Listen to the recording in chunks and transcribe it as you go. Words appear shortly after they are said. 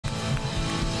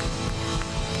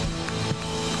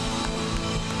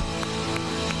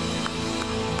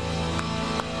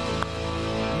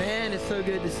so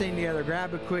good to sing together.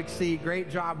 Grab a quick seat. Great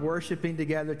job worshiping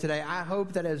together today. I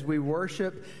hope that as we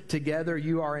worship together,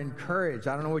 you are encouraged.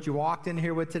 I don't know what you walked in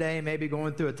here with today, maybe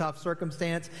going through a tough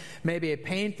circumstance, maybe a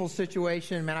painful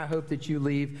situation. Man, I hope that you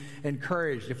leave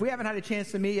encouraged. If we haven't had a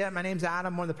chance to meet yet, my name's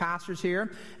Adam, one of the pastors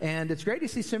here, and it's great to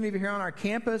see so many of you here on our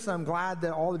campus. I'm glad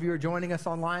that all of you are joining us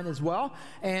online as well.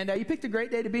 And you picked a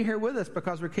great day to be here with us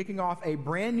because we're kicking off a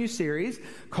brand new series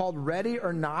called Ready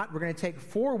or Not. We're going to take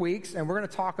 4 weeks, and we're going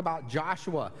to talk about Joshua,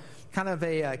 kind of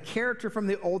a character from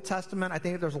the Old Testament. I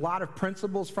think there's a lot of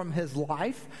principles from his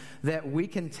life that we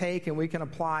can take and we can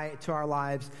apply to our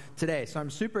lives today. So I'm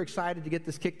super excited to get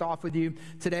this kicked off with you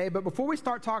today. But before we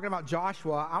start talking about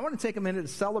Joshua, I want to take a minute to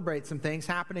celebrate some things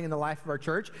happening in the life of our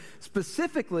church,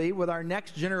 specifically with our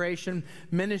Next Generation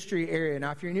ministry area.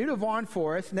 Now, if you're new to Vaughn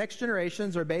Forest, Next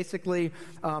Generations are basically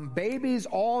babies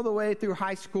all the way through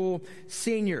high school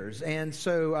seniors. And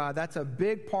so that's a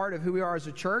big part of who we are as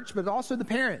a church, but also the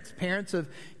parents of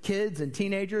kids and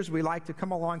teenagers. We like to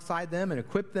come alongside them and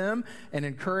equip them and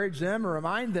encourage them and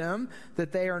remind them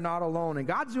that they are not alone. And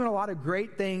God's doing a lot of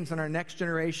great things in our Next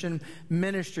Generation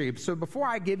ministry. So before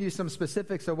I give you some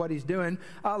specifics of what he's doing,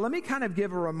 let me kind of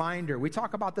give a reminder. We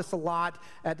talk about this a lot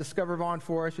at Discover Vaughn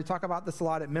Forest. We talk about this a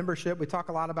lot at membership. We talk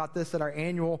a lot about this at our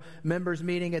annual members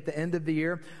meeting at the end of the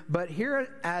year. But here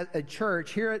at a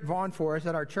church, here at Vaughn Forest,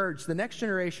 at our church, the next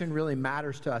generation really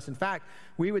matters to us. In fact,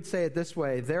 we would say it this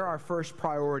way: they're our first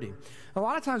priority. A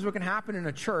lot of times what can happen in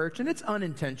a church, and it's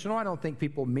unintentional, I don't think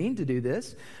people mean to do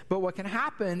this, but what can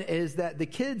happen is that the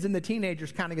kids and the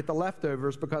teenagers kind of get the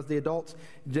leftovers because the adults,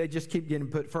 they just keep getting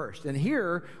put first. And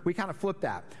here, we kind of flip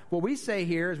that. What we say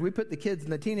here is we put the kids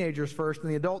and the teenagers first,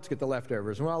 and the adults get the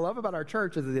leftovers. And what I love about our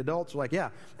church is that the adults are like, yeah,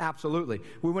 absolutely.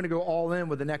 We want to go all in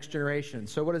with the next generation.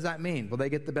 So what does that mean? Well, they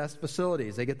get the best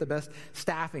facilities. They get the best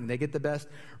staffing. They get the best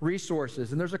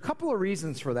resources. And there's a couple of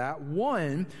reasons for that.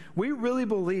 One, we really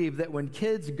believe that when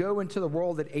kids go into the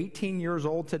world at 18 years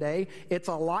old today, it's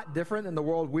a lot different than the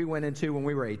world we went into when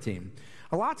we were 18.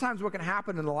 A lot of times what can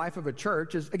happen in the life of a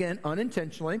church is, again,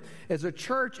 unintentionally, is a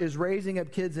church is raising up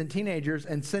kids and teenagers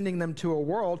and sending them to a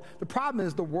world. The problem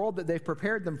is the world that they've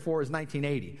prepared them for is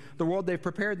 1980. The world they've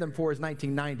prepared them for is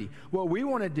 1990. What we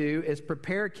want to do is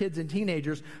prepare kids and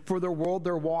teenagers for the world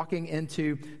they're walking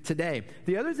into today.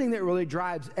 The other thing that really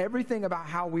drives everything about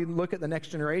how we look at the next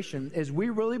generation is we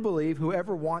really believe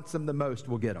whoever wants them the most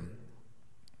will get them.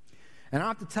 And I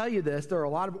have to tell you this, there are a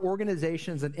lot of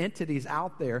organizations and entities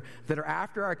out there that are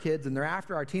after our kids and they're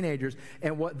after our teenagers,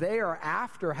 and what they are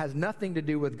after has nothing to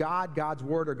do with God, God's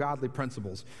word, or godly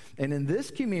principles. And in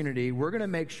this community, we're going to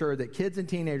make sure that kids and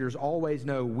teenagers always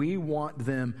know we want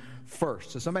them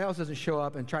first. So somebody else doesn't show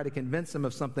up and try to convince them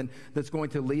of something that's going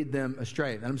to lead them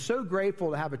astray. And I'm so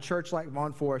grateful to have a church like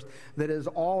Vaughn Forest that is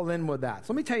all in with that.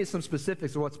 So let me tell you some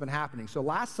specifics of what's been happening. So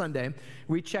last Sunday,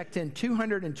 we checked in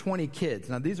 220 kids.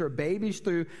 Now, these are babies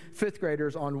through fifth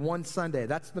graders on one Sunday.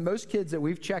 That's the most kids that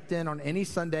we've checked in on any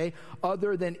Sunday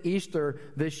other than Easter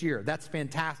this year. That's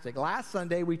fantastic. Last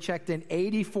Sunday, we checked in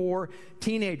 84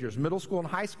 teenagers, middle school and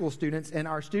high school students in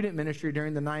our student ministry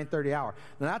during the 9:30 hour.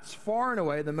 Now, that's far and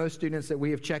away the most students that we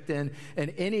have checked in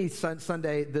any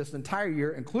Sunday this entire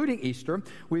year, including Easter.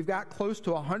 We've got close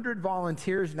to 100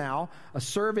 volunteers now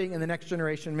serving in the Next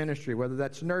Generation ministry, whether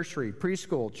that's nursery,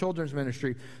 preschool, children's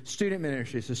ministry, student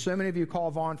ministry. So many of you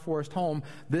call Vaughn Forest home.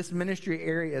 This ministry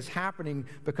area is happening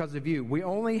because of you. We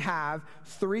only have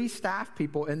 3 staff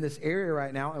people in this area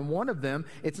right now, and one of them,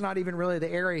 it's not even really the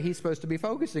area he's supposed to be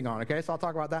focusing on, okay? So I'll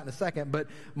talk about that in a second. But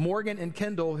Morgan and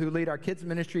Kendall, who lead our kids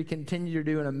ministry, continue to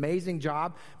do an amazing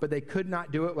job, but they could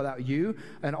not do it without you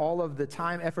and all of the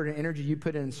time, effort, and energy you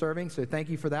put in serving. So thank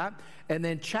you for that. And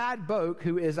then Chad Boak,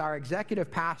 who is our executive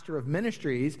pastor of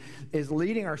ministries, is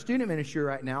leading our student ministry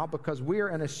right now because we are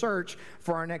in a search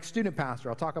for our next student pastor.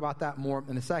 I'll talk about that more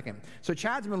in a second. So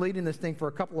Chad's been leading this thing for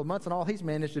a couple of months, and all he's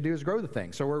managed to do is grow the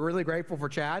thing. So we're really grateful for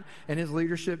Chad and his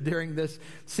leadership during this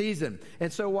season.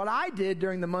 And so what I did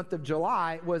during the month of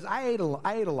July was I ate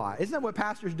a lot. Isn't that what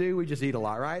pastors do? We just eat a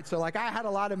lot, right? So like I had a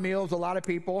lot of meals, a lot of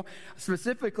people.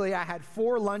 Specifically, I had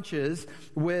 4 lunches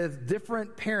with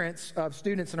different parents of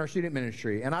students in our student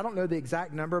ministry. And I don't know the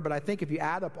exact number, but I think if you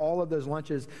add up all of those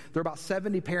lunches, there are about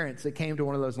 70 parents that came to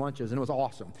one of those lunches, and it was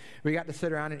awesome. We got to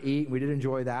sit around and eat, and we did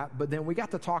enjoy that. But then we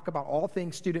got to talk about all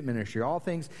things student ministry, all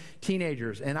things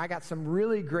teenagers. And I got some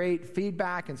really great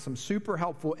feedback and some super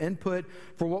helpful input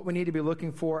for what we need to be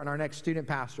looking for in our next student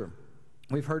pastor.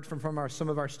 We've heard from some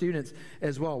of our students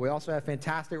as well. We also have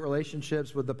fantastic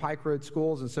relationships with the Pike Road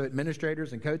schools, and so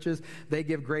administrators and coaches, they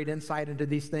give great insight into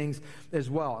these things as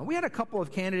well. And we had a couple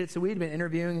of candidates that we'd been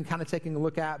interviewing and kind of taking a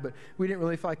look at, but we didn't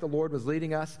really feel like the Lord was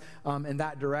leading us in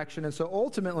that direction. And so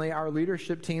ultimately, our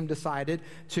leadership team decided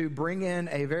to bring in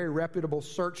a very reputable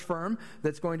search firm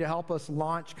that's going to help us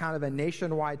launch kind of a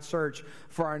nationwide search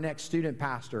for our next student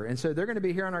pastor. And so they're going to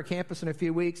be here on our campus in a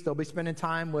few weeks. They'll be spending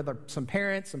time with some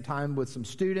parents, some time with some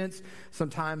students,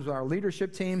 sometimes our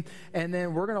leadership team, and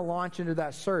then we're going to launch into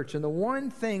that search. And the one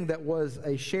thing that was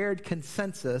a shared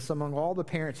consensus among all the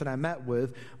parents that I met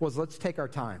with was, let's take our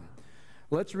time.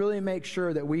 Let's really make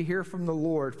sure that we hear from the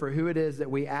Lord for who it is that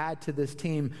we add to this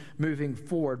team moving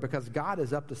forward, because God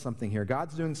is up to something here.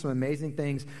 God's doing some amazing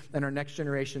things in our next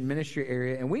generation ministry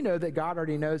area, and we know that God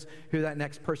already knows who that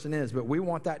next person is, but we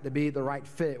want that to be the right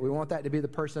fit. We want that to be the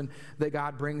person that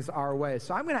God brings our way.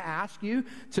 So I'm going to ask you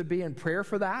to be in prayer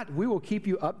for that. We will keep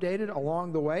you updated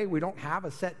along the way. We don't have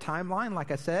a set timeline.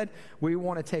 Like I said, we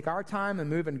want to take our time and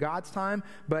move in God's time,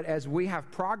 but as we have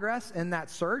progress in that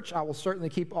search, I will certainly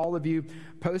keep all of you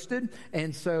posted.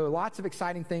 And so lots of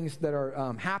exciting things that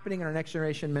are happening in our next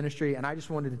generation ministry, and I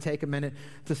just wanted to take a minute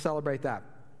to celebrate that.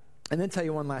 And then tell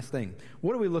you one last thing.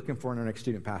 What are we looking for in our next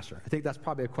student pastor? I think that's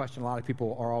probably a question a lot of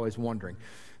people are always wondering.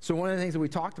 So one of the things that we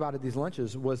talked about at these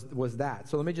lunches was that.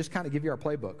 So let me just kind of give you our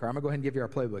playbook, or I'm going to go ahead and give you our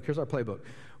playbook. Here's our playbook.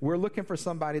 We're looking for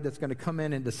somebody that's going to come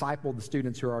in and disciple the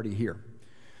students who are already here.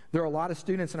 There are a lot of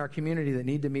students in our community that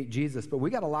need to meet Jesus, but we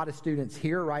got a lot of students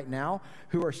here right now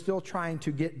who are still trying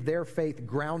to get their faith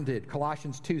grounded.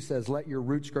 Colossians 2 says, let your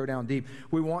roots grow down deep.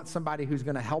 We want somebody who's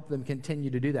going to help them continue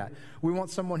to do that. We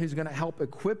want someone who's going to help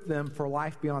equip them for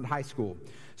life beyond high school.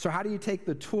 So how do you take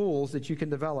the tools that you can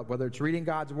develop, whether it's reading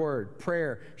God's word,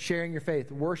 prayer, sharing your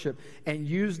faith, worship, and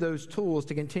use those tools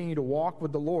to continue to walk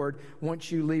with the Lord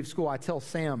once you leave school? I tell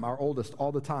Sam, our oldest,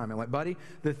 all the time, I'm like, buddy,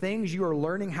 the things you are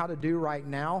learning how to do right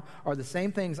now are the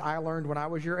same things I learned when I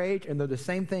was your age, and they're the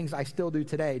same things I still do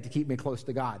today to keep me close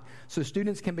to God. So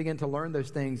students can begin to learn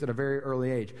those things at a very early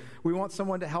age. We want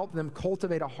someone to help them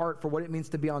cultivate a heart for what it means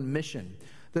to be on mission.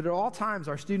 That at all times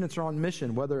our students are on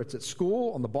mission, whether it's at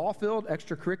school, on the ball field,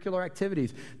 extracurricular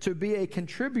activities, to be a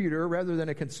contributor rather than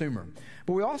a consumer.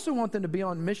 But we also want them to be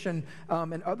on mission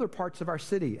in other parts of our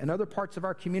city, and other parts of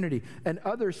our community, and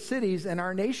other cities in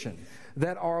our nation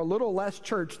that are a little less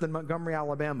church than Montgomery,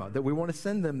 Alabama, that we want to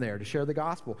send them there to share the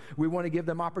gospel. We want to give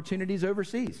them opportunities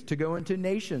overseas to go into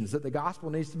nations that the gospel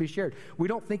needs to be shared. We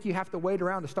don't think you have to wait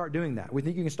around to start doing that. We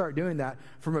think you can start doing that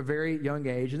from a very young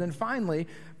age. And then finally,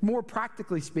 more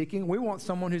practically speaking, we want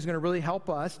someone who's going to really help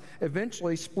us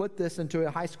eventually split this into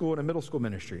a high school and a middle school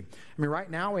ministry. I mean,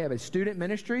 right now we have a student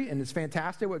ministry, and it's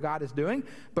fantastic what God is doing,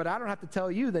 but I don't have to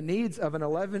tell you the needs of an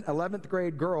 11th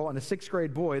grade girl and a 6th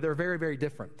grade boy, they're very, very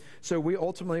different. So we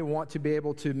ultimately want to be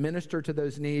able to minister to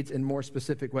those needs in more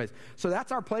specific ways. So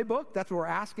that's our playbook. That's what we're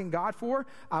asking God for.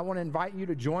 I want to invite you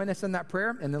to join us in that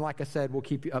prayer, and then, like I said, we'll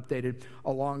keep you updated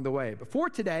along the way. But for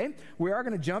today, we are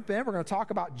going to jump in. We're going to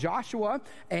talk about Joshua,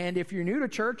 and if you're new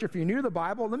to church, if you're new to the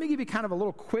Bible, let me give you kind of a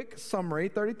little quick summary,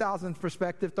 30,000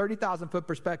 foot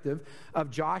perspective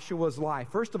of Joshua's life.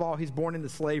 First of all, he's born into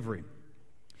slavery.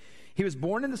 He was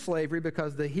born into slavery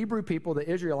because the Hebrew people, the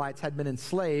Israelites, had been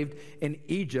enslaved in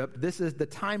Egypt. This is the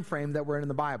time frame that we're in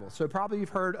the Bible. So probably you've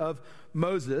heard of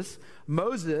Moses.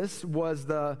 Moses was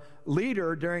the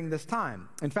leader during this time.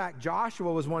 In fact,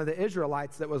 Joshua was one of the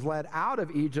Israelites that was led out of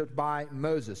Egypt by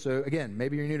Moses. So again,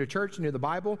 maybe you're new to church, new to the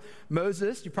Bible.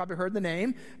 Moses, you probably heard the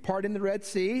name, parting the Red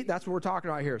Sea. That's what we're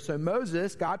talking about here. So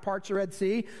Moses, God parts the Red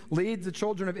Sea, leads the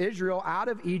children of Israel out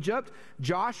of Egypt.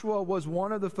 Joshua was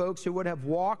one of the folks who would have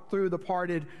walked through the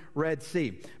parted Red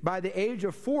Sea. By the age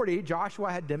of 40,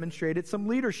 Joshua had demonstrated some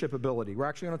leadership ability. We're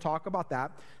actually going to talk about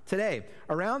that today.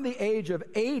 Around the age of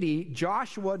 80,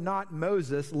 Joshua, not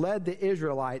Moses, led the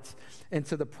Israelites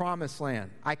into the promised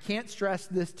land. I can't stress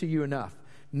this to you enough.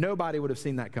 Nobody would have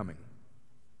seen that coming.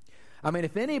 I mean,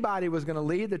 if anybody was going to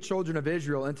lead the children of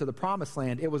Israel into the promised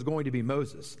land, it was going to be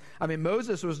Moses. I mean,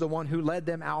 Moses was the one who led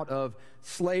them out of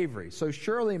slavery. So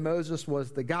surely Moses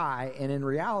was the guy, and in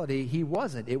reality, he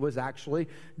wasn't. It was actually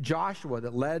Joshua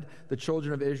that led the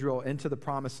children of Israel into the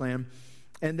promised land.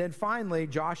 And then finally,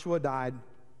 Joshua died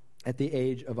at the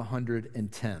age of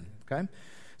 110, okay?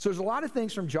 So there's a lot of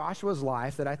things from Joshua's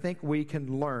life that I think we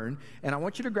can learn, and I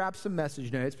want you to grab some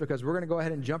message notes because we're going to go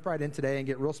ahead and jump right in today and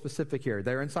get real specific here.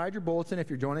 They're inside your bulletin.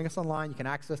 If you're joining us online, you can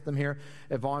access them here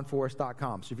at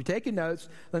vaughnforest.com. So if you're taking notes,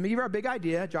 let me give you our big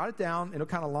idea, jot it down, it'll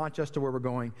kind of launch us to where we're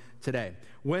going today.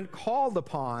 When called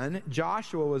upon,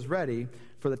 Joshua was ready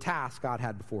for the task God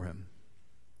had before him.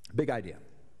 Big idea.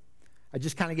 I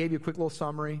just kind of gave you a quick little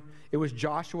summary. It was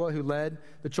Joshua who led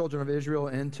the children of Israel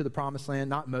into the promised land,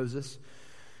 not Moses.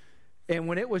 And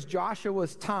when it was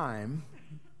Joshua's time,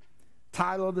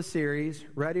 title of the series,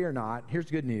 Ready or Not, here's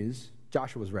the good news.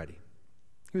 Joshua was ready.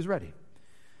 He was ready.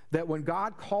 That when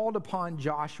God called upon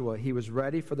Joshua, he was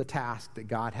ready for the task that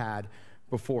God had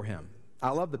before him. I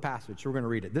love the passage, so we're going to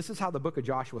read it. This is how the book of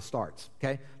Joshua starts,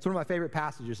 okay? It's one of my favorite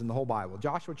passages in the whole Bible.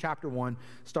 Joshua chapter 1,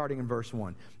 starting in verse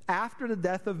 1. After the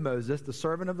death of Moses, the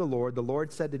servant of the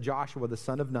Lord said to Joshua, the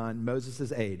son of Nun,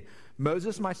 Moses' aide,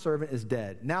 Moses, my servant, is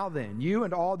dead. Now then, you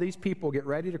and all these people get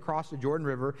ready to cross the Jordan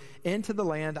River into the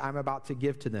land I'm about to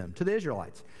give to them, to the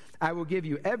Israelites. I will give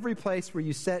you every place where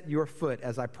you set your foot,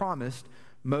 as I promised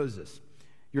Moses.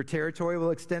 Your territory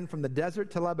will extend from the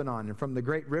desert to Lebanon, and from the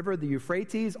great river, the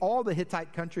Euphrates, all the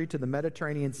Hittite country to the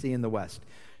Mediterranean Sea in the west.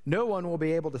 No one will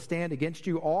be able to stand against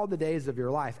you all the days of your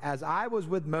life. As I was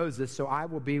with Moses, so I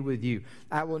will be with you.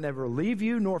 I will never leave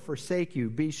you nor forsake you.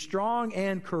 Be strong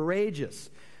and courageous,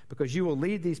 because you will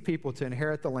lead these people to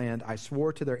inherit the land I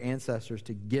swore to their ancestors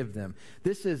to give them.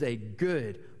 This is a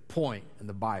good point in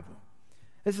the Bible.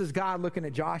 This is God looking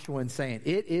at Joshua and saying,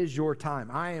 it is your time.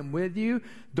 I am with you.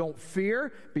 Don't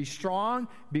fear. Be strong.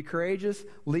 Be courageous.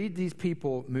 Lead these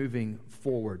people moving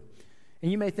forward.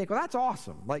 And you may think, well, that's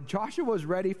awesome. Like Joshua was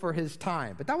ready for his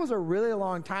time. But that was a really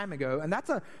long time ago. And that's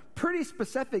a pretty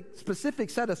specific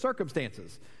set of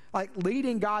circumstances. Like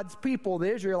leading God's people,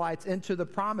 the Israelites, into the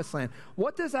promised land.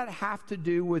 What does that have to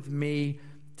do with me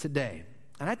today?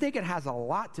 And I think it has a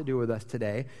lot to do with us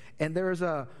today. And there's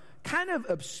a kind of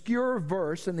obscure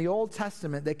verse in the Old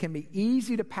Testament that can be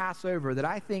easy to pass over that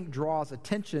I think draws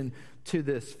attention to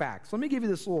this fact. So let me give you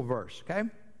this little verse, okay?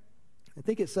 I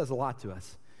think it says a lot to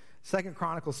us. 2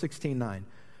 Chronicles 16:9.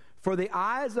 For the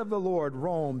eyes of the Lord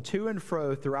roam to and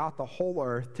fro throughout the whole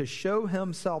earth to show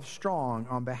himself strong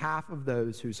on behalf of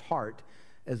those whose heart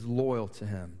is loyal to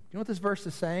him. You know what this verse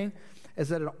is saying? Is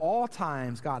that at all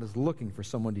times God is looking for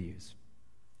someone to use.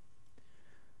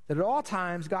 That at all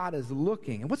times God is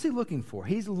looking. And what's he looking for?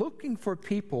 He's looking for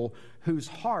people whose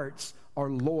hearts are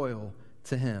loyal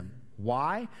to him.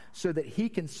 Why? So that he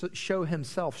can show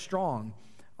himself strong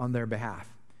on their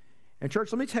behalf. And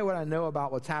church, let me tell you what I know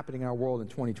about what's happening in our world in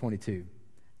 2022.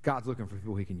 God's looking for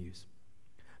people he can use.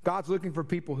 God's looking for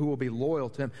people who will be loyal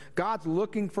to him. God's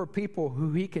looking for people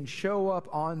who he can show up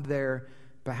on their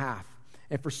behalf.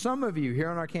 And for some of you here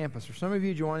on our campus, for some of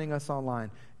you joining us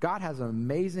online, God has an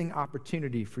amazing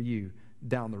opportunity for you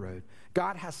down the road.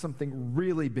 God has something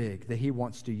really big that he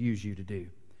wants to use you to do.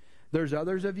 There's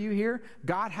others of you here,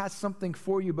 God has something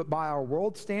for you, but by our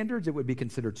world standards, it would be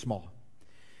considered small.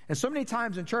 And so many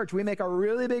times in church, we make a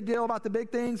really big deal about the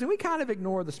big things, and we kind of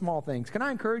ignore the small things. Can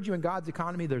I encourage you, in God's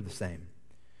economy, they're the same.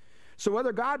 So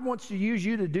whether God wants to use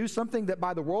you to do something that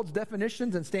by the world's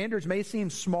definitions and standards may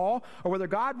seem small, or whether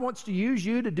God wants to use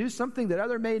you to do something that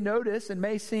others may notice and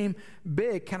may seem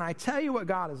big, can I tell you what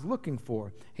God is looking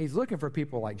for? He's looking for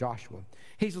people like Joshua.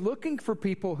 He's looking for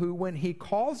people who, when he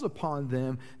calls upon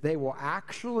them, they will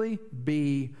actually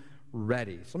be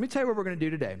ready. So let me tell you what we're going to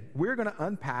do today. We're going to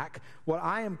unpack what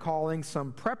I am calling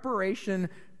some preparation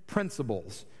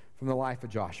principles from the life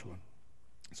of Joshua.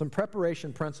 Some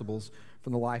preparation principles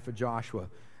from the life of Joshua.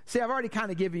 See, I've already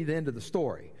kind of given you the end of the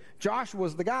story.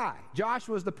 Joshua's the guy.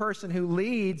 Joshua's the person who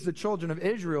leads the children of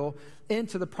Israel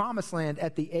into the promised land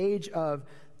at the age of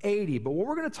 80. But what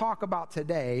we're going to talk about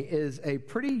today is a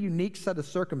pretty unique set of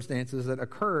circumstances that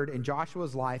occurred in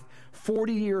Joshua's life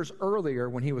 40 years earlier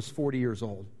when he was 40 years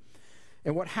old.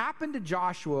 And what happened to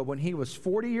Joshua when he was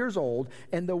 40 years old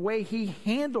and the way he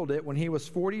handled it when he was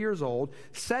 40 years old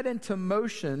set into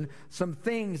motion some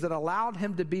things that allowed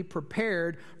him to be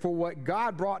prepared for what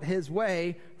God brought his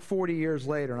way 40 years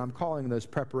later. And I'm calling those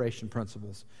preparation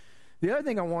principles. The other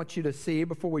thing I want you to see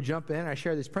before we jump in and I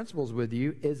share these principles with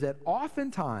you is that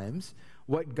oftentimes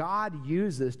what God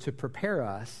uses to prepare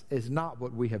us is not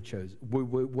what we have chosen,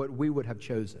 what we would have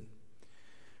chosen.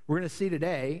 We're going to see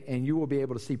today, and you will be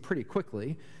able to see pretty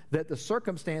quickly, that the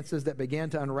circumstances that began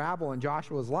to unravel in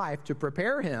Joshua's life to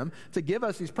prepare him to give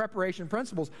us these preparation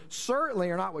principles certainly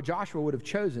are not what Joshua would have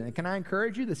chosen. And can I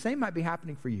encourage you? The same might be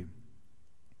happening for you.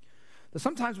 That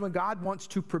sometimes when God wants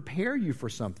to prepare you for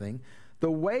something,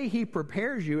 the way he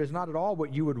prepares you is not at all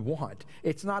what you would want.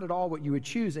 It's not at all what you would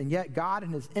choose. And yet God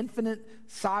in his infinite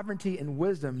sovereignty and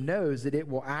wisdom knows that it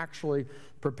will actually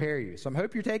prepare you. So I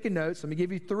hope you're taking notes. Let me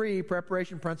give you 3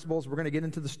 preparation principles. We're going to get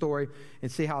into the story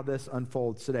and see how this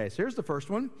unfolds today. So here's the first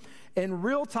one. In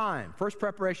real time, first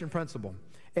preparation principle.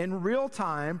 In real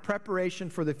time,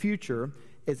 preparation for the future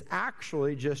is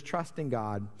actually just trusting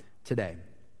God today.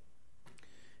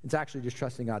 It's actually just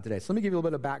trusting God today. So let me give you a little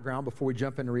bit of background before we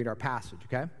jump in and read our passage,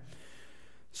 okay?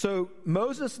 So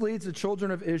Moses leads the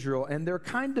children of Israel, and they're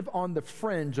kind of on the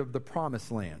fringe of the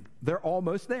promised land. They're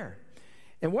almost there.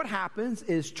 And what happens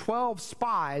is 12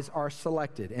 spies are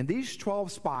selected. And these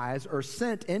 12 spies are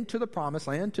sent into the promised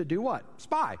land to do what?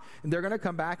 Spy. And they're going to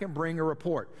come back and bring a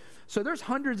report. So there's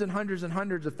hundreds and hundreds and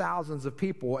hundreds of thousands of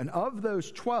people. And of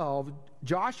those 12,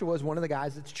 Joshua is one of the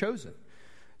guys that's chosen.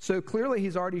 So clearly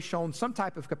he's already shown some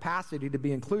type of capacity to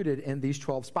be included in these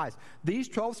 12 spies. These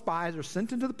 12 spies are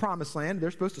sent into the promised land.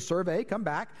 They're supposed to survey, come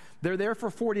back. They're there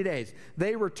for 40 days.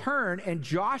 They return, and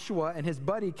Joshua and his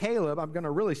buddy Caleb, I'm going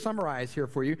to really summarize here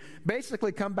for you,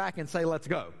 basically come back and say, let's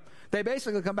go. They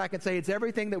basically come back and say, it's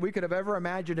everything that we could have ever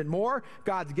imagined and more.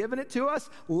 God's given it to us.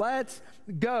 Let's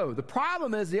go. The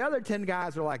problem is the other 10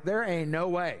 guys are like, there ain't no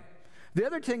way. The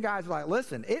other 10 guys are like,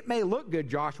 listen, it may look good,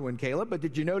 Joshua and Caleb, but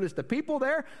did you notice the people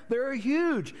there? They're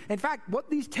huge. In fact, what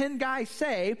these 10 guys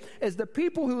say is the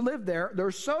people who live there,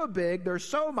 they're so big, they're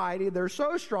so mighty, they're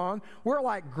so strong, we're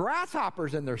like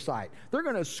grasshoppers in their sight. They're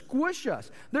going to squish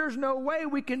us. There's no way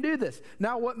we can do this.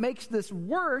 Now, what makes this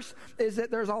worse is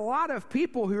that there's a lot of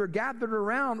people who are gathered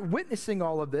around witnessing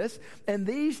all of this, and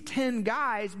these 10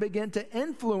 guys begin to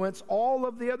influence all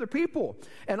of the other people.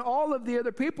 And all of the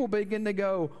other people begin to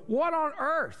go, what on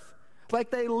earth? Like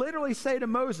they literally say to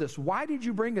Moses, why did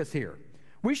you bring us here?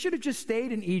 We should have just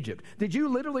stayed in Egypt. Did you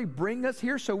literally bring us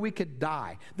here so we could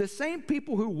die? The same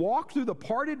people who walked through the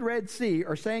parted Red Sea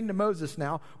are saying to Moses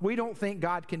now, we don't think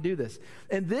God can do this.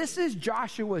 And this is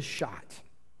Joshua's shot.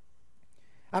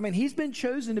 I mean, he's been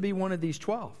chosen to be one of these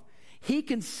 12. He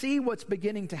can see what's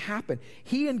beginning to happen.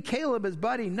 He and Caleb, his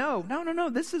buddy, no,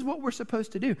 this is what we're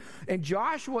supposed to do. And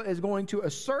Joshua is going to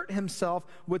assert himself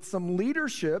with some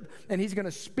leadership, and he's going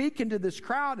to speak into this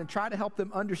crowd and try to help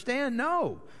them understand,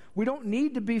 no, we don't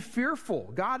need to be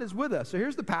fearful. God is with us. So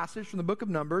here's the passage from the book of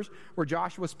Numbers where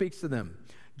Joshua speaks to them.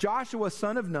 Joshua,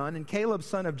 son of Nun, and Caleb,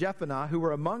 son of Jephunneh, who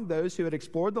were among those who had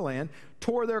explored the land,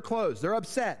 tore their clothes. They're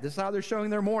upset. This is how they're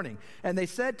showing their mourning. And they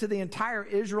said to the entire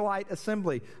Israelite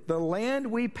assembly, the land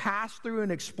we passed through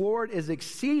and explored is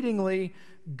exceedingly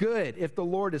good. If the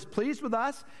Lord is pleased with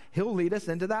us, he'll lead us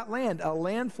into that land, a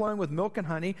land flowing with milk and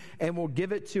honey, and will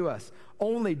give it to us.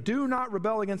 Only do not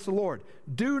rebel against the Lord.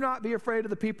 Do not be afraid of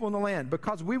the people in the land,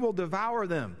 because we will devour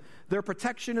them. Their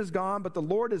protection is gone, but the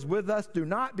Lord is with us. Do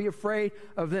not be afraid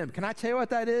of them. Can I tell you what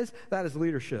that is? That is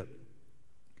leadership.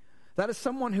 That is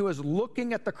someone who is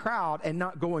looking at the crowd and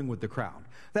not going with the crowd.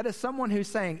 That is someone who's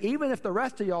saying, even if the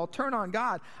rest of y'all turn on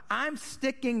God, I'm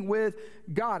sticking with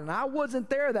God. And I wasn't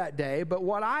there that day, but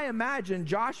what I imagine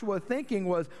Joshua thinking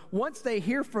was, once they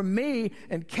hear from me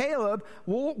and Caleb,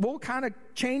 we'll kind of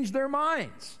change their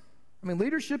minds. I mean,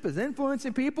 leadership is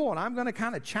influencing people, and I'm going to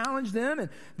kind of challenge them, and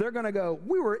they're going to go,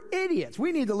 we were idiots.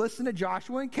 We need to listen to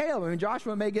Joshua and Caleb. I mean,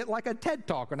 Joshua may get like a TED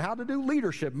Talk on how to do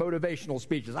leadership motivational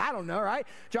speeches. I don't know, right?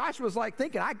 Joshua's like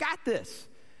thinking, I got this.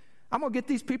 I'm going to get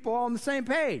these people all on the same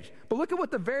page. But look at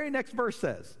what the very next verse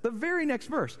says. The very next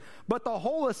verse. But the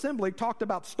whole assembly talked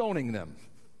about stoning them.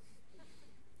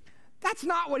 That's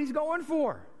not what he's going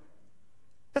for.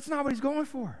 That's not what he's going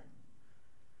for.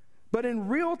 But in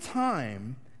real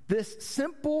time, this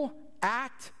simple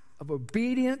act of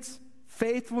obedience,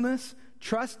 faithfulness,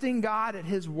 trusting God at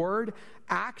his word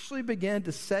actually began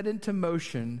to set into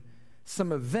motion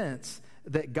some events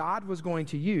that God was going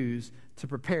to use to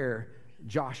prepare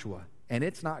Joshua. And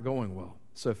it's not going well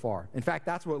so far. In fact,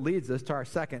 that's what leads us to our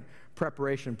second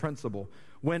preparation principle.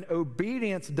 When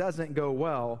obedience doesn't go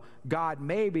well, God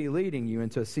may be leading you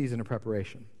into a season of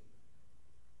preparation.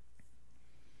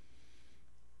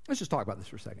 Let's just talk about this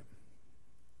for a second.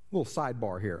 A little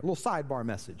sidebar here, a little sidebar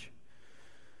message.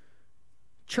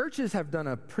 Churches have done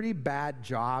a pretty bad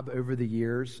job over the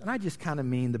years, and I just kind of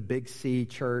mean the big C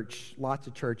church, lots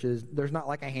of churches. There's not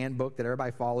like a handbook that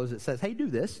everybody follows that says, hey, do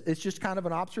this. It's just kind of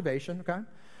an observation, okay?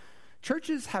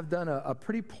 Churches have done a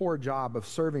pretty poor job of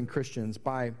serving Christians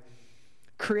by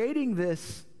creating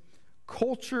this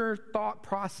culture, thought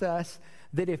process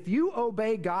that if you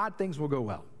obey God, things will go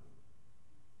well.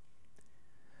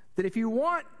 That if you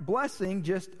want blessing,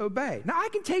 just obey. Now, I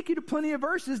can take you to plenty of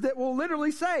verses that will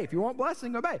literally say, if you want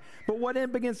blessing, obey. But what then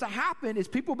begins to happen is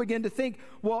people begin to think,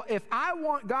 well, if I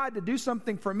want God to do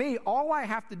something for me, all I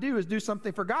have to do is do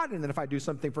something for God. And then if I do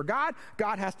something for God,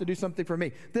 God has to do something for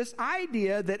me. This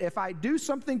idea that if I do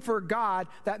something for God,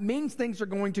 that means things are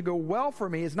going to go well for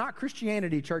me is not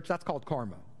Christianity, church. That's called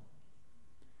karma.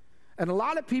 And a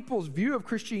lot of people's view of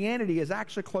Christianity is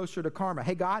actually closer to karma.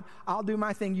 Hey, God, I'll do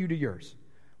my thing, you do yours.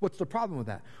 What's the problem with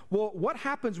that? Well, what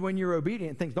happens when you're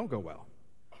obedient and things don't go well?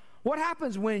 What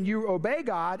happens when you obey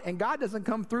God and God doesn't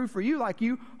come through for you like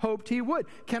you hoped he would?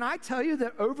 Can I tell you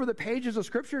that over the pages of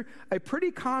Scripture, a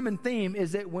pretty common theme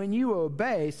is that when you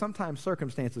obey, sometimes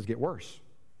circumstances get worse.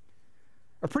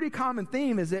 A pretty common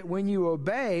theme is that when you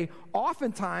obey,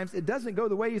 oftentimes it doesn't go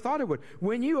the way you thought it would.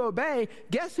 When you obey,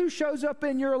 guess who shows up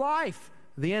in your life?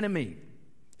 The enemy.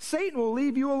 Satan will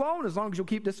leave you alone as long as you'll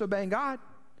keep disobeying God.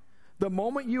 The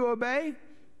moment you obey,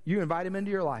 you invite him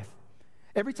into your life.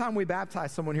 Every time we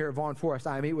baptize someone here at Vaughn Forest,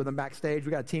 I meet with them backstage.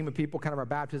 We got a team of people, kind of our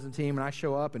baptism team, and I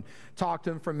show up and talk to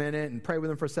them for a minute and pray with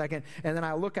them for a second, and then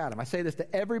I look at them. I say this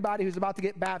to everybody who's about to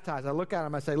get baptized. I look at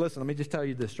them, I say, listen, let me just tell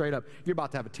you this straight up. You're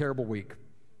about to have a terrible week.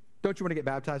 Don't you want to get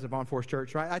baptized at Vaughn Forest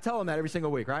Church, right? I tell them that every single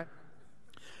week, right?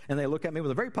 And they look at me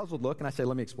with a very puzzled look, and I say,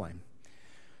 let me explain.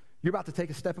 You're about to take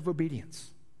a step of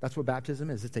obedience. That's what baptism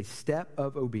is. It's a step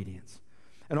of obedience.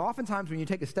 And oftentimes when you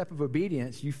take a step of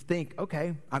obedience, you think,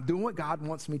 okay, I'm doing what God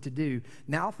wants me to do.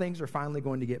 Now things are finally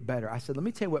going to get better. I said, let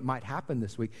me tell you what might happen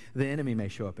this week. The enemy may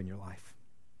show up in your life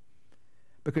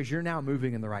because you're now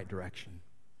moving in the right direction.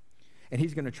 And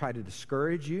he's going to try to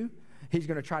discourage you. He's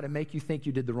going to try to make you think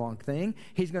you did the wrong thing.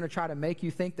 He's going to try to make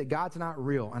you think that God's not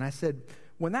real. And I said,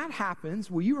 when that happens,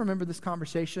 will you remember this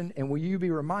conversation and will you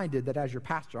be reminded that as your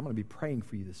pastor, I'm going to be praying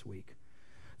for you this week?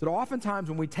 That oftentimes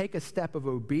when we take a step of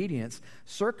obedience,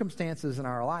 circumstances in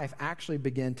our life actually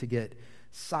begin to get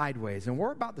sideways. And what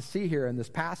we're about to see here in this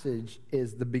passage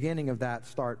is the beginning of that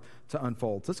start to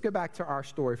unfold. So let's go back to our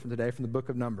story from today from the book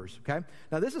of Numbers, okay?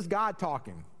 Now this is God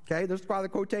talking, okay? There's probably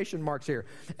the quotation marks here.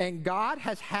 And God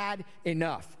has had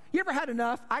enough. You ever had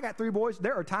enough? I got 3 boys.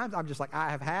 There are times I'm just like, I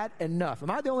have had enough.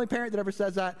 Am I the only parent that ever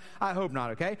says that? I hope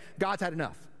not, okay? God's had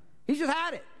enough. He's just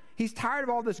had it. He's tired of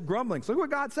all this grumbling. So look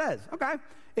what God says. Okay,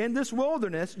 in this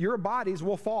wilderness, your bodies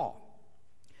will fall.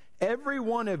 Every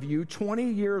one of you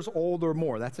 20 years old or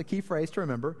more, that's a key phrase to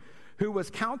remember, who was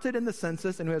counted in the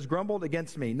census and who has grumbled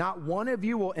against me. Not one of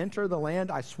you will enter the land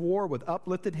I swore with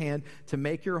uplifted hand to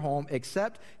make your home,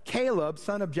 except Caleb,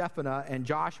 son of Jephunneh, and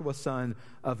Joshua, son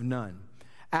of Nun.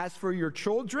 As for your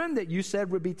children that you said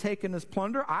would be taken as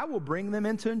plunder, I will bring them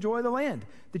in to enjoy the land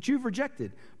that you've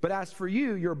rejected. But as for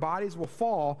you, your bodies will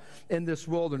fall in this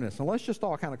wilderness. And let's just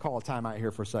all kind of call a time out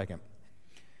here for a second.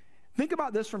 Think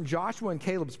about this from Joshua and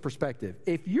Caleb's perspective.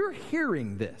 If you're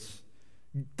hearing this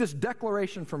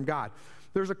declaration from God,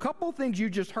 there's a couple things you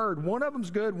just heard. One of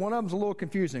them's good, one of them's a little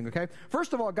confusing, okay?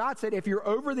 First of all, God said if you're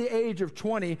over the age of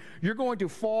 20, you're going to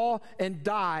fall and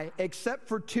die except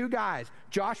for 2 guys,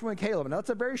 Joshua and Caleb. And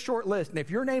that's a very short list. And if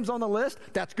your name's on the list,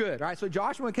 that's good, all right? So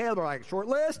Joshua and Caleb are like, short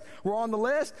list, we're on the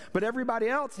list. But everybody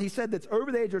else, he said that's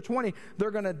over the age of 20,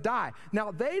 they're going to die.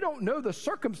 Now, they don't know the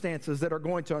circumstances that are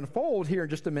going to unfold here in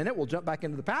just a minute. We'll jump back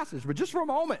into the passage. But just for a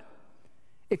moment,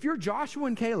 if you're Joshua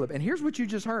and Caleb, and here's what you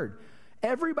just heard.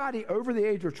 Everybody over the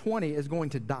age of 20 is going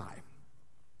to die.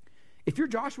 If you're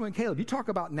Joshua and Caleb, you talk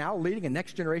about now leading a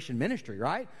next generation ministry,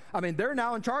 right? I mean, they're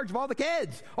now in charge of all the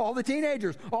kids, all the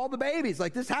teenagers, all the babies.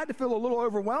 Like, this had to feel a little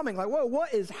overwhelming. Like, whoa,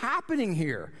 what is happening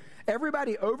here?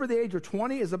 Everybody over the age of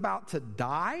 20 is about to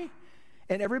die,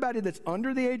 and everybody that's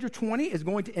under the age of 20 is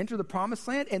going to enter the promised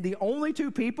land. And the only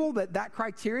 2 people that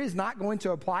criteria is not going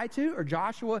to apply to are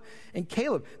Joshua and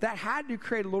Caleb. That had to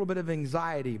create a little bit of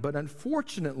anxiety, but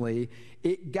unfortunately,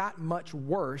 it got much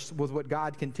worse with what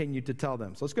God continued to tell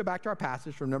them. So let's go back to our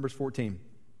passage from Numbers 14.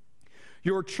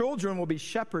 Your children will be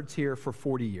shepherds here for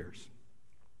 40 years,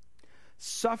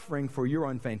 suffering for your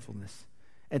unfaithfulness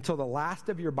until the last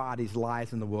of your bodies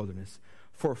lies in the wilderness.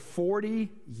 For 40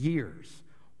 years,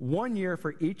 1 year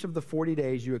for each of the 40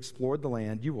 days you explored the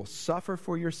land, you will suffer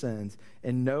for your sins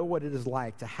and know what it is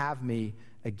like to have me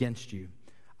against you.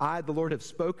 I, the Lord, have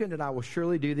spoken, and I will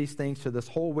surely do these things to this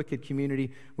whole wicked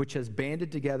community which has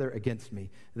banded together against me.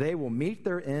 They will meet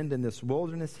their end in this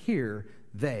wilderness. Here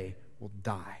they will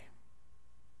die.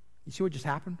 You see what just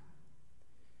happened?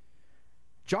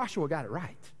 Joshua got it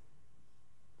right.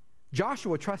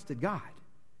 Joshua trusted God.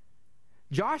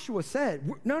 Joshua said,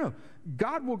 no,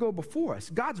 God will go before us.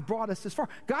 God's brought us this far.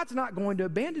 God's not going to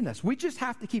abandon us. We just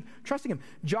have to keep trusting him.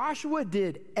 Joshua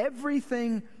did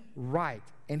everything right.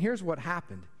 And here's what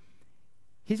happened.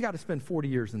 He's got to spend 40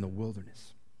 years in the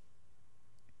wilderness.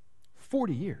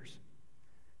 40 years.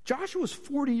 Joshua's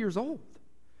 40 years old.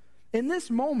 In this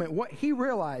moment, what he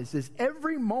realized is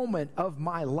every moment of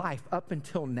my life up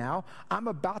until now, I'm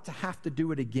about to have to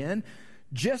do it again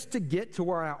just to get to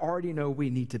where I already know we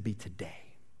need to be today.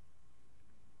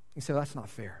 You say, that's not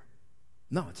fair.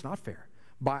 No, it's not fair.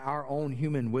 By our own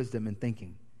human wisdom and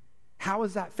thinking. How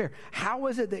is that fair? How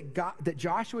is it that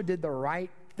Joshua did the right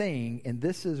thing and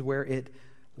this is where it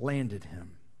landed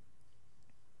him?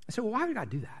 I said, well, why would God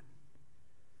do that?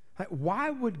 Why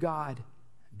would God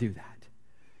do that?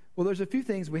 Well, there's a few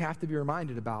things we have to be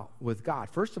reminded about with God.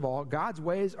 First of all, God's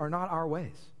ways are not our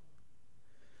ways.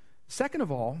 Second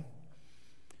of all,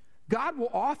 God will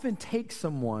often take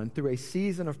someone through a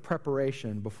season of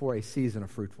preparation before a season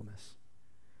of fruitfulness.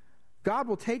 God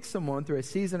will take someone through a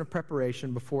season of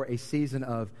preparation before a season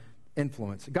of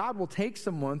influence. God will take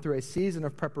someone through a season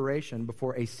of preparation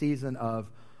before a season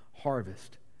of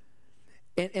harvest.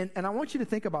 And I want you to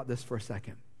think about this for a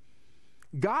second.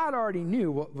 God already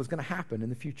knew what was going to happen in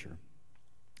the future.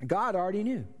 God already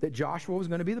knew that Joshua was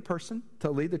going to be the person to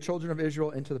lead the children of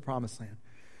Israel into the promised land.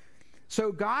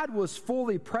 So God was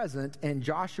fully present in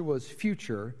Joshua's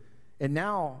future, and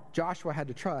now Joshua had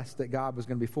to trust that God was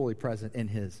going to be fully present in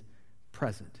his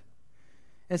present.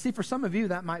 And see, for some of you,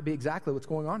 that might be exactly what's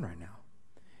going on right now.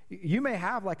 You may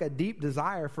have like a deep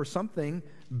desire for something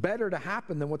better to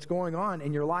happen than what's going on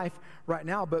in your life right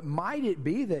now, but might it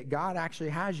be that God actually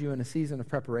has you in a season of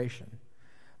preparation?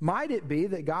 Might it be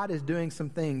that God is doing some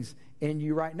things in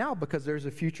you right now because there's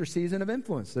a future season of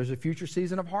influence, there's a future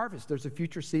season of harvest, there's a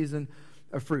future season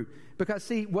of fruit? Because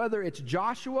see, whether it's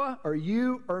Joshua or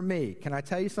you or me, can I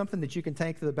tell you something that you can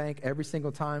take to the bank every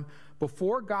single time?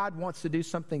 Before God wants to do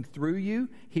something through you,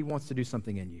 he wants to do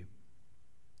something in you.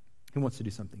 He wants to do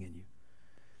something in you.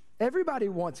 Everybody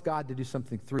wants God to do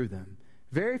something through them.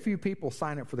 Very few people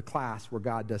sign up for the class where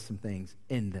God does some things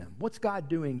in them. What's God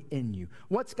doing in you?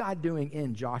 What's God doing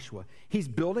in Joshua? He's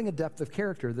building a depth of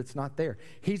character that's not there.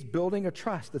 He's building a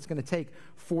trust that's going to take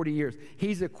 40 years.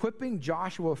 He's equipping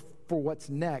Joshua for what's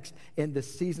next in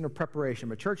this season of preparation.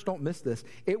 But church, don't miss this.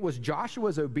 It was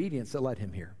Joshua's obedience that led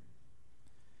him here.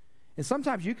 And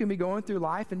sometimes you can be going through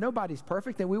life and nobody's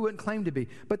perfect, and we wouldn't claim to be.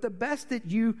 But the best that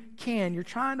you can, you're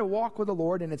trying to walk with the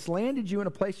Lord, and it's landed you in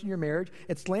a place in your marriage.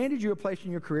 It's landed you a place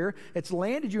in your career. It's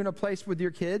landed you in a place with your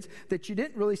kids that you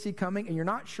didn't really see coming, and you're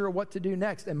not sure what to do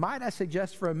next. And might I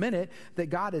suggest for a minute that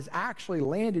God has actually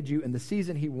landed you in the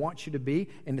season he wants you to be,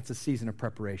 and it's a season of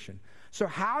preparation. So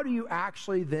how do you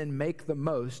actually then make the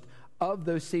most of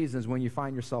those seasons when you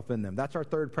find yourself in them? That's our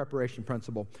third preparation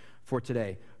principle for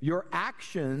today. Your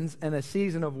actions in a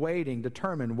season of waiting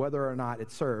determine whether or not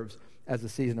it serves as a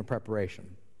season of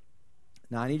preparation.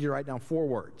 Now, I need you to write down 4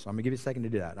 words. So I'm going to give you a second to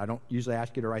do that. I don't usually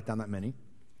ask you to write down that many.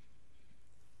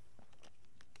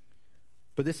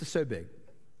 But this is so big.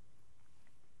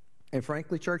 And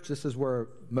frankly, church, this is where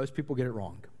most people get it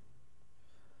wrong.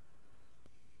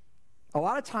 A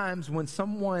lot of times when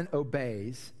someone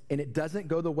obeys and it doesn't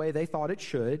go the way they thought it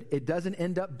should, it doesn't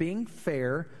end up being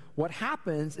fair, what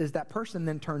happens is that person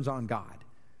then turns on God.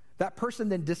 That person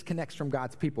then disconnects from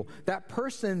God's people. That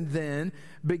person then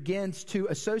begins to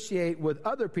associate with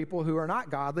other people who are not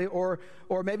godly, or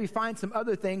maybe find some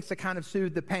other things to kind of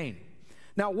soothe the pain.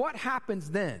 Now, what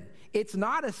happens then? It's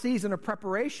not a season of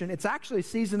preparation. It's actually a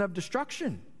season of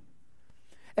destruction.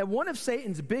 And one of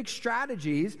Satan's big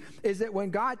strategies is that when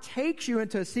God takes you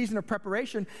into a season of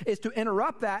preparation is to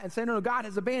interrupt that and say, no, God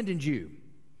has abandoned you.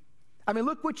 I mean,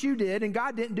 look what you did, and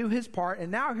God didn't do his part,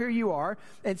 and now here you are,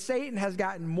 and Satan has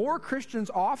gotten more Christians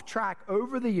off track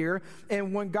over the year,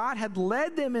 and when God had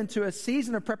led them into a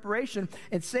season of preparation,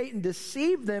 and Satan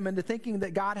deceived them into thinking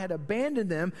that God had abandoned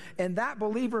them, and that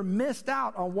believer missed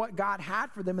out on what God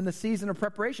had for them in the season of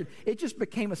preparation. It just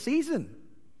became a season.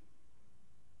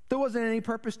 There wasn't any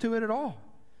purpose to it at all.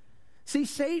 See,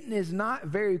 Satan is not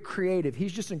very creative.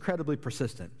 He's just incredibly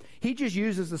persistent. He just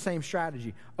uses the same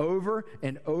strategy over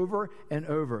and over and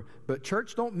over. But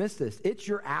church, don't miss this. It's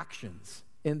your actions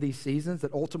in these seasons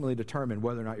that ultimately determine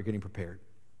whether or not you're getting prepared.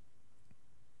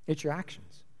 It's your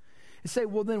actions. You say,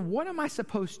 well, then what am I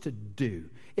supposed to do?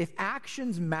 If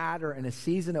actions matter in a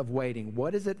season of waiting,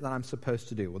 what is it that I'm supposed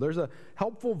to do? Well, there's a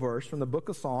helpful verse from the book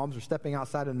of Psalms. We're stepping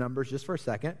outside of Numbers just for a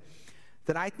second.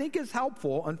 That I think is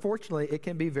helpful. Unfortunately, it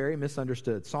can be very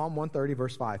misunderstood. Psalm 130,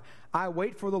 verse 5. I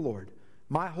wait for the Lord.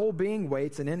 My whole being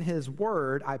waits, and in his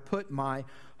word I put my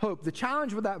hope. The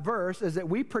challenge with that verse is that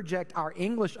we project our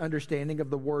English understanding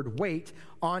of the word wait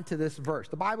onto this verse.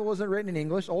 The Bible wasn't written in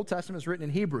English. Old Testament is written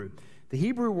in Hebrew. The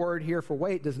Hebrew word here for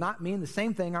wait does not mean the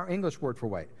same thing our English word for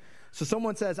wait. So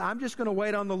someone says, I'm just going to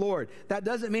wait on the Lord. That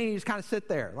doesn't mean you just kind of sit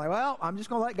there. Like, well, I'm just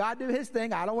going to let God do his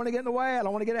thing. I don't want to get in the way. I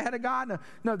don't want to get ahead of God.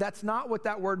 No, that's not what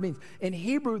that word means. In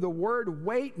Hebrew, the word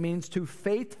wait means to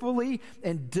faithfully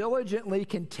and diligently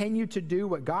continue to do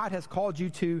what God has called you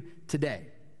to today.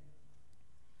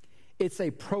 It's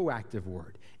a proactive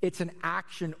word. It's an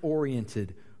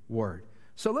action-oriented word.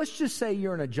 So let's just say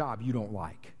you're in a job you don't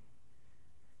like.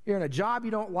 You're in a job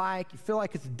you don't like. You feel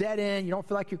like it's dead end. You don't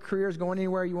feel like your career is going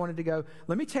anywhere you wanted to go.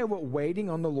 Let me tell you what waiting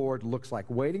on the Lord looks like.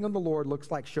 Waiting on the Lord looks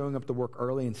like showing up to work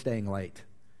early and staying late.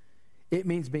 It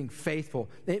means being faithful.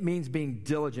 It means being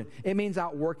diligent. It means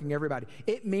outworking everybody.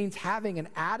 It means having an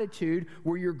attitude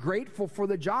where you're grateful for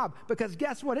the job, because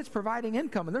guess what? It's providing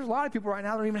income. And there's a lot of people right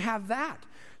now that don't even have that.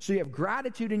 So you have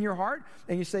gratitude in your heart,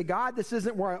 and you say, God, this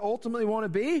isn't where I ultimately want to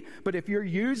be, but if you're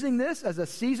using this as a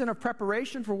season of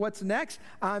preparation for what's next,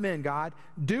 I'm in, God.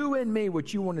 Do in me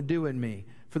what you want to do in me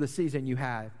for the season you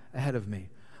have ahead of me.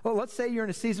 Well, let's say you're in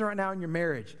a season right now in your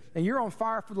marriage, and you're on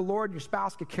fire for the Lord, and your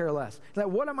spouse could care less. Like,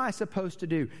 what am I supposed to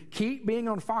do? Keep being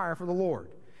on fire for the Lord.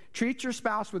 Treat your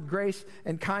spouse with grace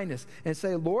and kindness and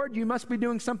say, Lord, you must be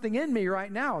doing something in me right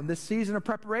now in this season of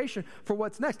preparation for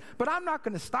what's next. But I'm not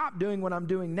going to stop doing what I'm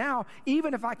doing now,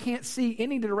 even if I can't see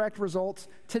any direct results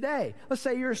today. Let's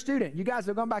say you're a student. You guys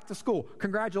have gone back to school.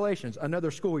 Congratulations,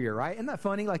 another school year, right? Isn't that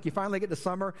funny? Like, you finally get to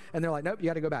summer, and they're like, nope, you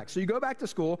got to go back. So you go back to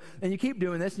school, and you keep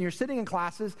doing this, and you're sitting in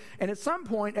classes, and at some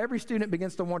point, every student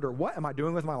begins to wonder, what am I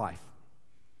doing with my life?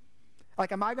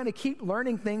 Like, am I going to keep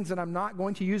learning things that I'm not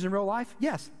going to use in real life?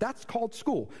 Yes, that's called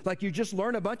school. Like, you just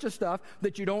learn a bunch of stuff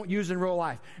that you don't use in real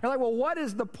life. You're like, well, what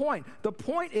is the point? The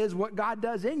point is what God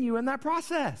does in you in that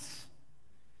process.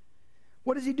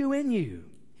 What does he do in you?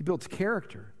 He builds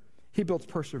character. He builds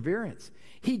perseverance.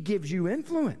 He gives you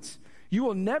influence. You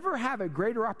will never have a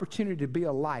greater opportunity to be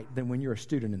a light than when you're a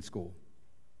student in school.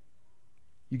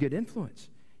 You get influence.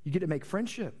 You get to make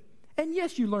friendship. And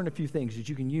yes, you learn a few things that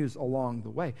you can use along the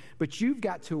way, but you've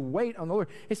got to wait on the Lord.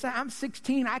 It's like, I'm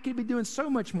 16, I could be doing so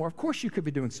much more. Of course you could be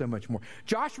doing so much more.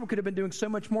 Joshua could have been doing so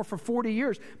much more for 40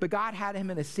 years, but God had him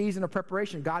in a season of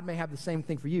preparation. God may have the same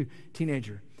thing for you,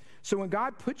 teenager. So when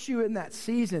God puts you in that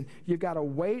season, you've got to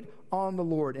wait on the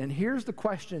Lord. And here's the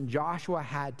question Joshua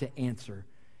had to answer.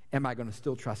 Am I going to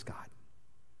still trust God?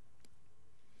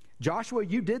 Joshua,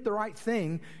 you did the right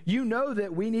thing. You know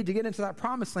that we need to get into that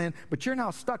promised land, but you're now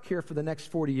stuck here for the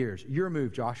next 40 years. Your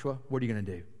move, Joshua. What are you going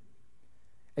to do?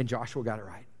 And Joshua got it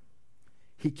right.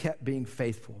 He kept being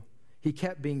faithful. He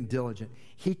kept being diligent.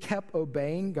 He kept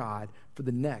obeying God for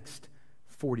the next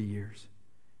 40 years.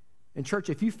 And church,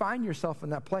 if you find yourself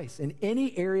in that place, in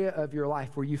any area of your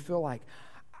life where you feel like,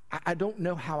 I don't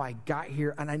know how I got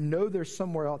here, and I know there's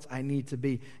somewhere else I need to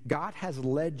be. God has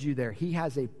led you there. He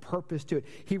has a purpose to it.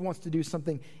 He wants to do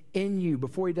something in you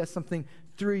before he does something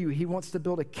through you. He wants to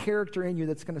build a character in you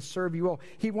that's going to serve you well.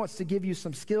 He wants to give you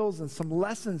some skills and some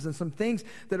lessons and some things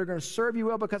that are going to serve you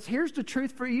well, because here's the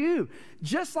truth for you.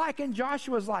 Just like in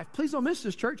Joshua's life, please don't miss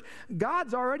this, church,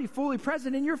 God's already fully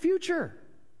present in your future.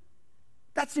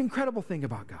 That's the incredible thing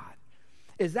about God.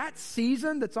 Is that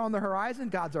season that's on the horizon,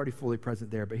 God's already fully present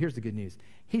there. But here's the good news.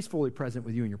 He's fully present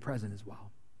with you in your present as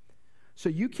well. So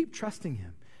you keep trusting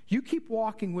him. You keep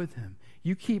walking with him.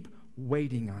 You keep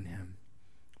waiting on him.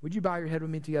 Would you bow your head with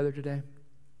me together today?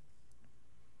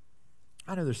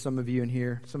 I know there's some of you in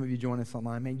here, some of you join us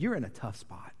online. Man, you're in a tough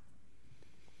spot.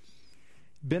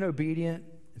 Been obedient.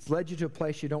 It's led you to a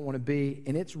place you don't want to be.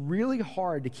 And it's really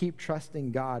hard to keep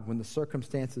trusting God when the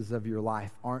circumstances of your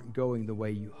life aren't going the way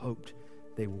you hoped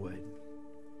they would.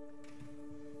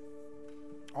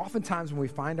 Oftentimes when we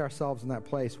find ourselves in that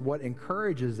place, what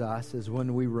encourages us is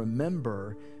when we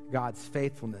remember God's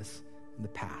faithfulness in the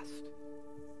past.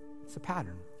 It's a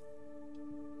pattern.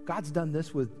 God's done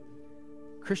this with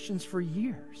Christians for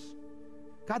years.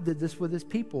 God did this with his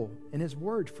people and his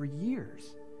word for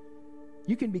years.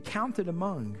 You can be counted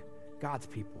among God's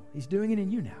people. He's doing it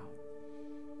in you now.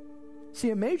 See,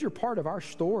 a major part of our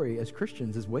story as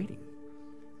Christians is waiting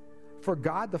for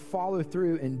God to follow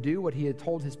through and do what he had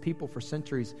told his people for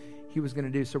centuries he was going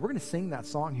to do. So we're going to sing that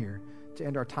song here to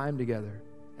end our time together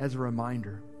as a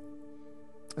reminder.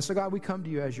 And so, God, we come to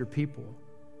you as your people,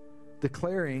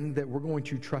 declaring that we're going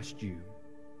to trust you.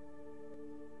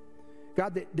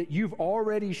 God, that you've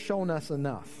already shown us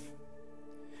enough.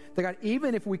 That, God,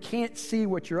 even if we can't see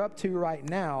what you're up to right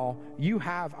now, you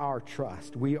have our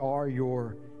trust. We are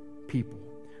your people.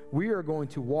 We are going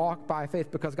to walk by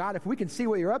faith because, God, if we can see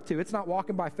what you're up to, it's not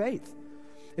walking by faith.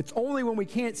 It's only when we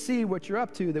can't see what you're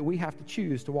up to that we have to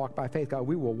choose to walk by faith. God,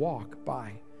 we will walk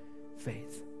by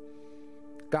faith.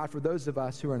 God, for those of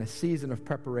us who are in a season of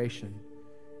preparation,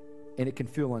 and it can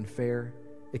feel unfair,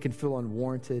 it can feel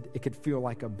unwarranted, it can feel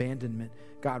like abandonment,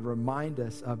 God, remind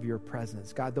us of your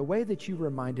presence. God, the way that you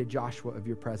reminded Joshua of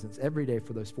your presence every day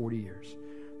for those 40 years,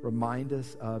 remind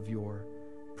us of your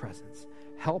presence.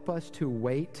 Help us to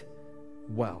wait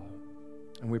well.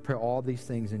 And we pray all these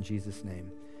things in Jesus'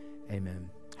 name. Amen.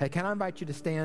 Hey, can I invite you to stand?